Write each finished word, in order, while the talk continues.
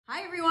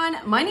Hi everyone,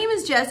 my name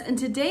is Jess and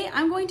today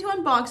I'm going to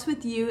unbox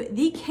with you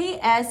the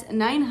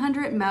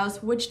MS900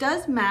 mouse, which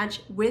does match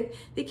with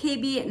the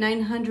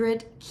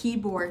KB900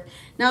 keyboard.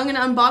 Now I'm going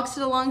to unbox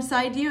it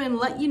alongside you and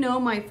let you know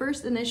my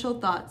first initial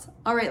thoughts.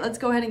 All right, let's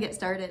go ahead and get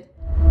started.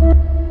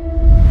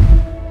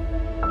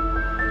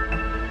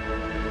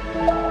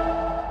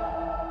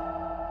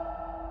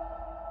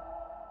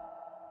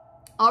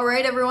 All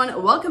right,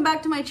 everyone, welcome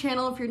back to my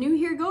channel. If you're new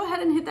here, go ahead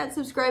and hit that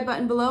subscribe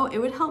button below. It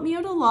would help me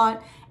out a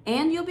lot,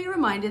 and you'll be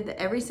reminded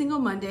that every single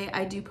Monday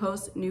I do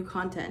post new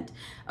content.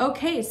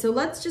 Okay, so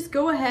let's just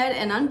go ahead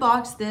and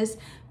unbox this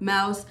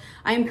mouse.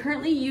 I am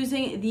currently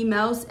using the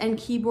mouse and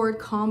keyboard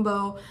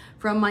combo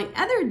from my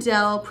other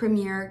Dell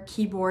Premier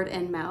keyboard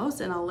and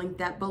mouse, and I'll link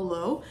that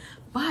below.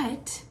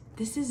 But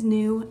this is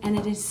new and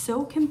it is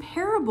so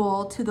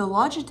comparable to the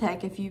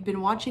Logitech, if you've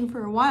been watching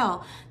for a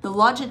while, the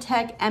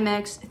Logitech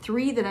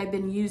MX3 that I've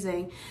been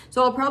using.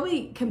 So I'll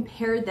probably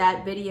compare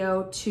that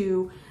video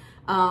to,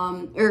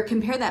 or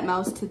compare that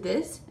mouse to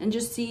this and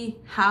just see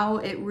how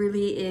it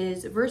really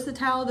is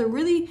versatile. The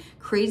really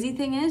crazy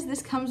thing is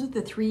this comes with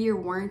a 3-year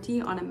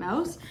warranty on a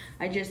mouse.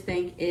 I just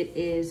think it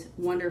is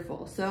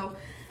wonderful. So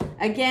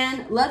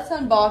again, let's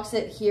unbox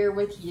it here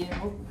with you.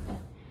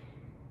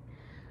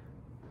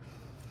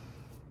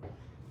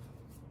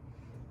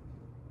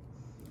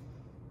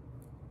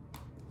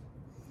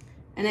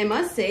 And I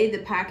must say the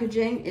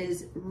packaging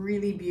is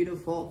really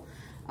beautiful.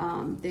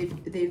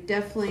 They've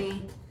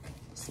definitely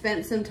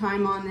spent some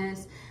time on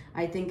this.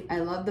 I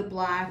love the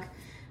black,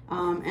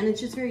 and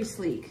it's just very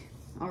sleek.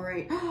 All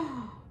right.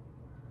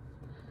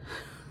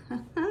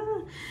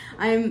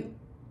 I'm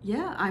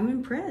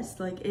impressed.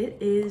 Like, it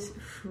is,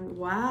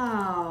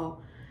 wow.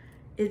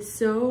 It's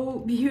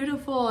so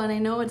beautiful, and I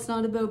know it's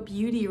not about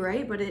beauty,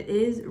 right? But it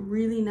is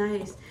really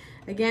nice.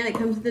 Again, it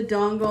comes with a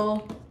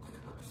dongle.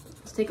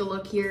 Let's take a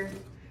look here.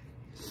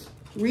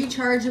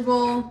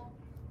 Rechargeable,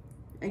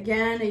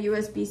 again, a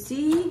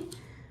USB-C,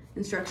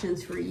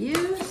 instructions for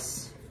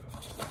use.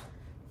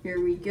 Here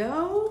we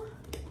go.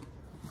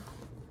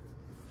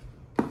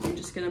 I'm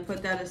just gonna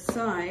put that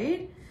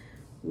aside.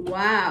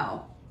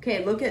 Wow.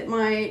 Okay, look at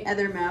my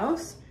other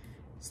mouse.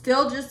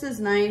 Still just as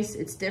nice.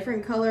 It's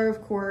different color,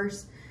 of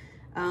course.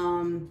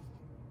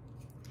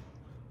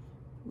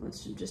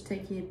 Let's just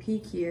take a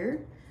peek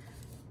here.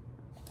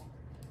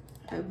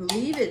 I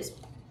believe it's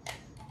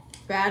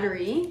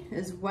battery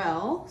as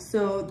well,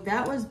 so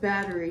that was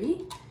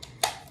battery,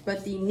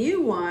 but the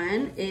new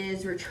one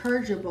is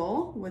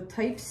rechargeable with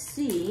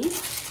Type-C.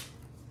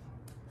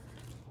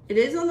 It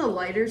is on the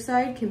lighter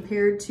side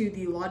compared to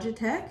the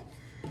Logitech.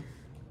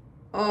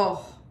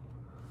 Oh,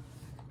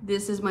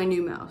 this is my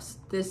new mouse.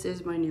 This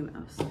is my new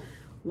mouse.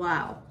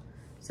 Wow.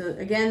 So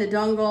again, the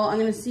dongle, I'm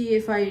gonna see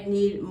if I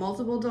need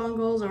multiple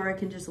dongles or I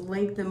can just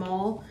link them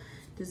all.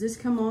 Does this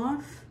come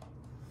off?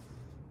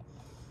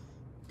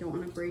 Don't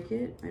want to break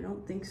it. I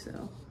don't think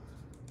so.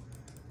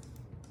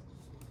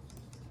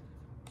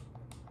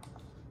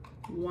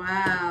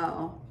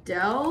 Wow.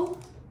 Dell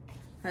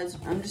has,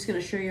 I'm just going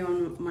to show you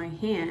on my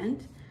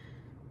hand.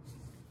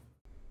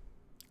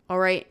 All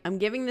right, I'm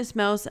giving this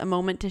mouse a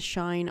moment to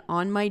shine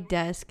on my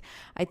desk.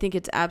 I think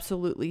it's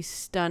absolutely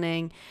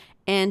stunning.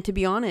 And to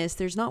be honest,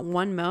 there's not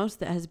one mouse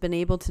that has been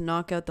able to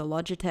knock out the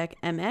Logitech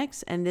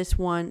MX, and this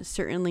one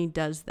certainly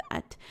does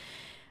that.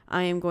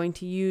 I am going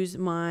to use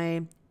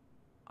my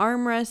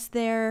armrest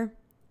there.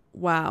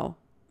 Wow,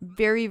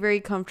 very, very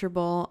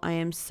comfortable. I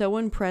am so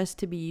impressed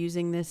to be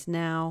using this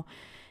now.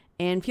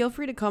 And feel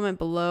free to comment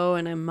below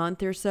in a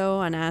month or so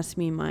and ask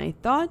me my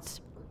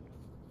thoughts.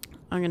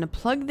 I'm going to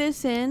plug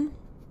this in,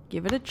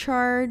 give it a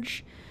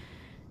charge,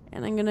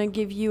 and I'm going to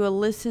give you a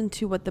listen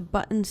to what the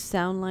buttons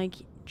sound like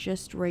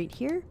just right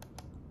here.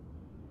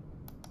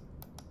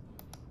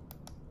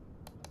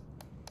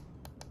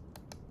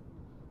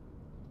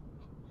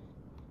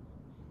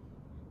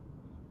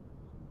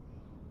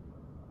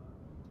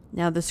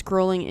 Now the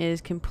scrolling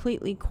is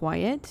completely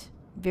quiet,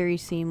 very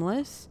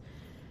seamless.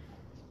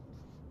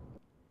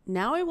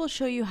 Now I will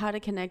show you how to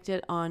connect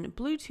it on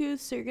Bluetooth.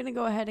 So you're going to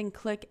go ahead and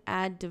click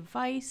Add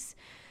Device,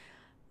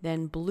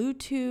 then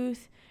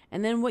Bluetooth.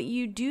 And then what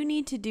you do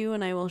need to do,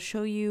 and I will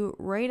show you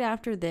right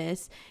after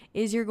this,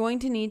 is you're going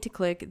to need to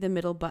click the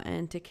middle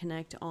button to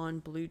connect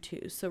on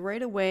Bluetooth. So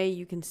right away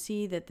you can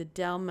see that the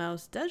Dell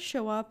mouse does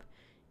show up.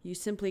 You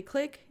simply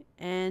click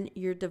and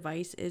your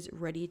device is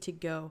ready to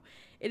go.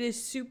 It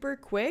is super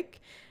quick.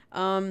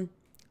 I'm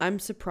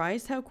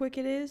surprised how quick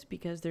it is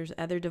because there's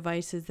other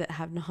devices that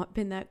have not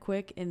been that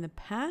quick in the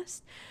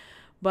past.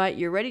 But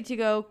you're ready to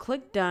go.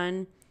 Click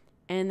done.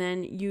 And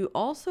then you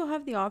also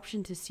have the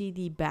option to see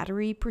the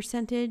battery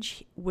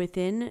percentage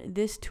within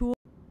this tool.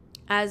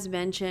 As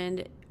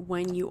mentioned,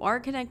 when you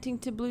are connecting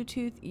to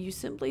Bluetooth, you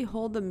simply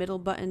hold the middle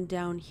button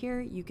down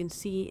here. You can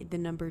see the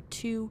number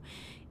 2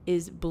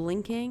 is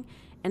blinking,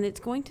 and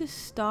it's going to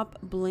stop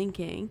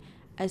blinking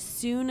as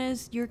soon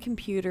as your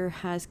computer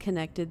has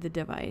connected the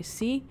device.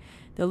 See,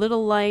 the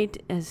little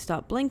light has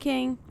stopped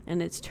blinking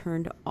and it's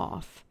turned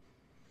off.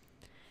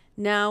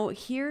 Now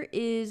here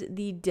is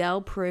the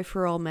Dell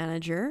Peripheral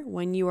Manager.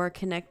 When you are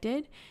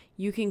connected,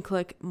 you can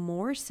click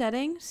more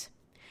settings,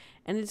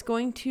 and it's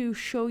going to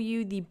show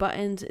you the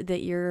buttons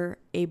that you're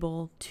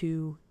able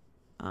to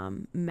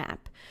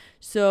map.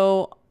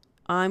 So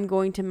I'm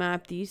going to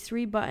map these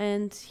 3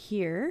 buttons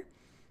here.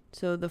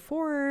 So the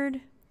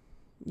forward,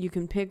 you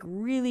can pick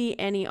really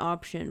any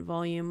option: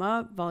 volume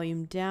up,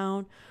 volume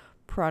down,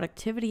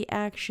 productivity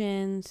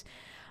actions.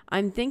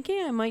 I'm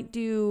thinking I might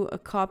do a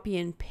copy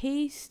and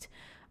paste.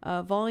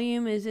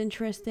 Volume is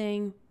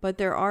interesting, but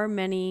there are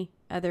many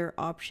other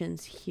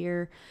options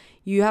here.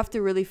 You have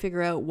to really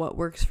figure out what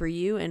works for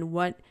you and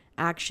what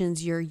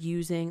actions you're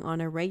using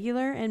on a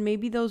regular, and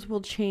maybe those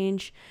will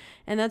change,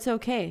 and that's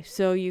okay.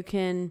 So you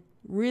can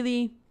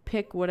really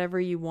pick whatever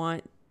you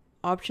want.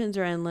 Options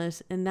are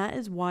endless, and that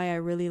is why I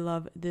really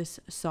love this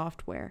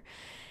software.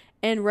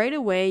 And right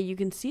away, you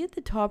can see at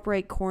the top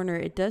right corner,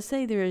 it does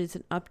say there is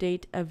an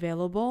update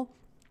available.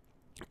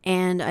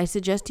 And I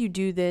suggest you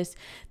do this.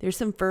 There's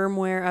some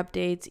firmware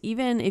updates.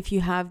 Even if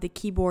you have the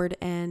keyboard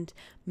and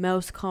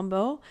mouse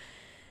combo,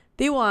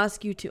 they will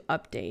ask you to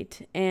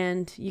update.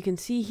 And you can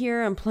see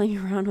here, I'm playing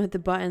around with the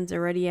buttons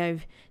already.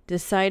 I've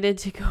decided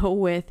to go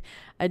with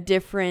a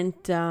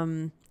different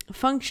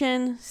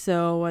function.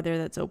 So whether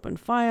that's open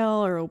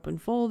file or open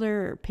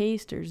folder or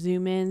paste or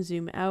zoom in,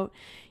 zoom out,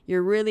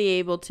 you're really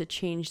able to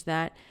change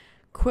that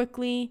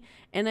quickly.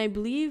 And I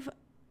believe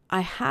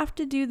I have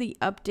to do the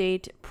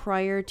update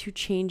prior to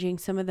changing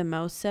some of the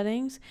mouse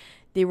settings.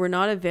 They were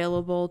not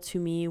available to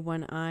me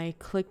when I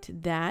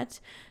clicked that.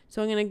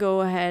 So I'm going to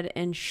go ahead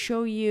and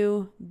show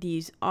you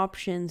these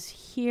options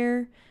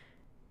here.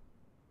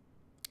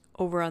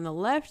 Over on the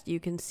left, you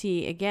can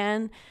see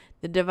again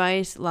the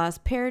device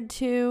last paired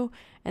to,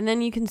 and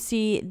then you can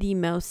see the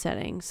mouse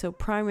settings. So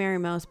primary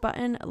mouse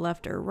button,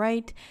 left or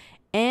right,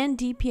 and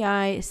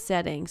DPI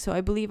settings. So I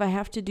believe I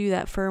have to do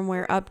that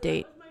firmware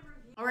update.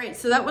 All right,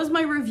 so that was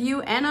my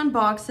review and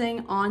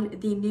unboxing on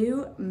the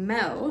new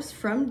mouse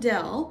from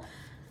Dell.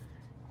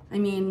 I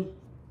mean,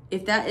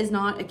 if that is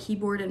not a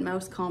keyboard and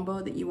mouse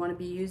combo that you want to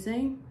be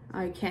using,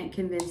 I can't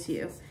convince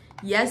you.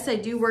 Yes, I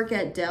do work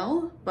at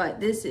Dell,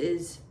 but this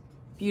is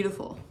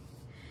beautiful.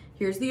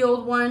 Here's the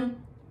old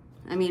one.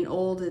 I mean,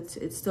 old, it's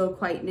still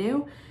quite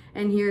new.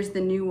 And here's the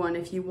new one.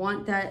 If you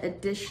want that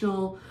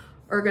additional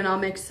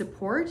ergonomic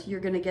support, you're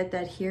gonna get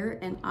that here,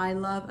 and I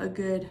love a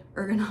good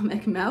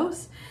ergonomic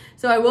mouse.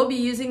 So I will be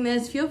using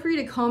this. Feel free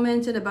to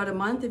comment in about a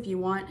month if you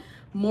want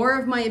more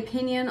of my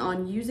opinion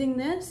on using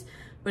this.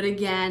 But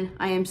again,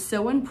 I am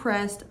so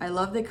impressed. I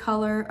love the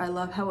color. I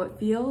love how it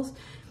feels.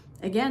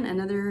 Again,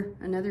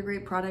 another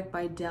great product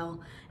by Dell.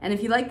 And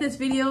if you like this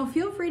video,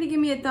 feel free to give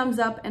me a thumbs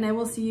up, and I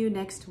will see you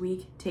next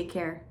week. Take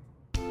care.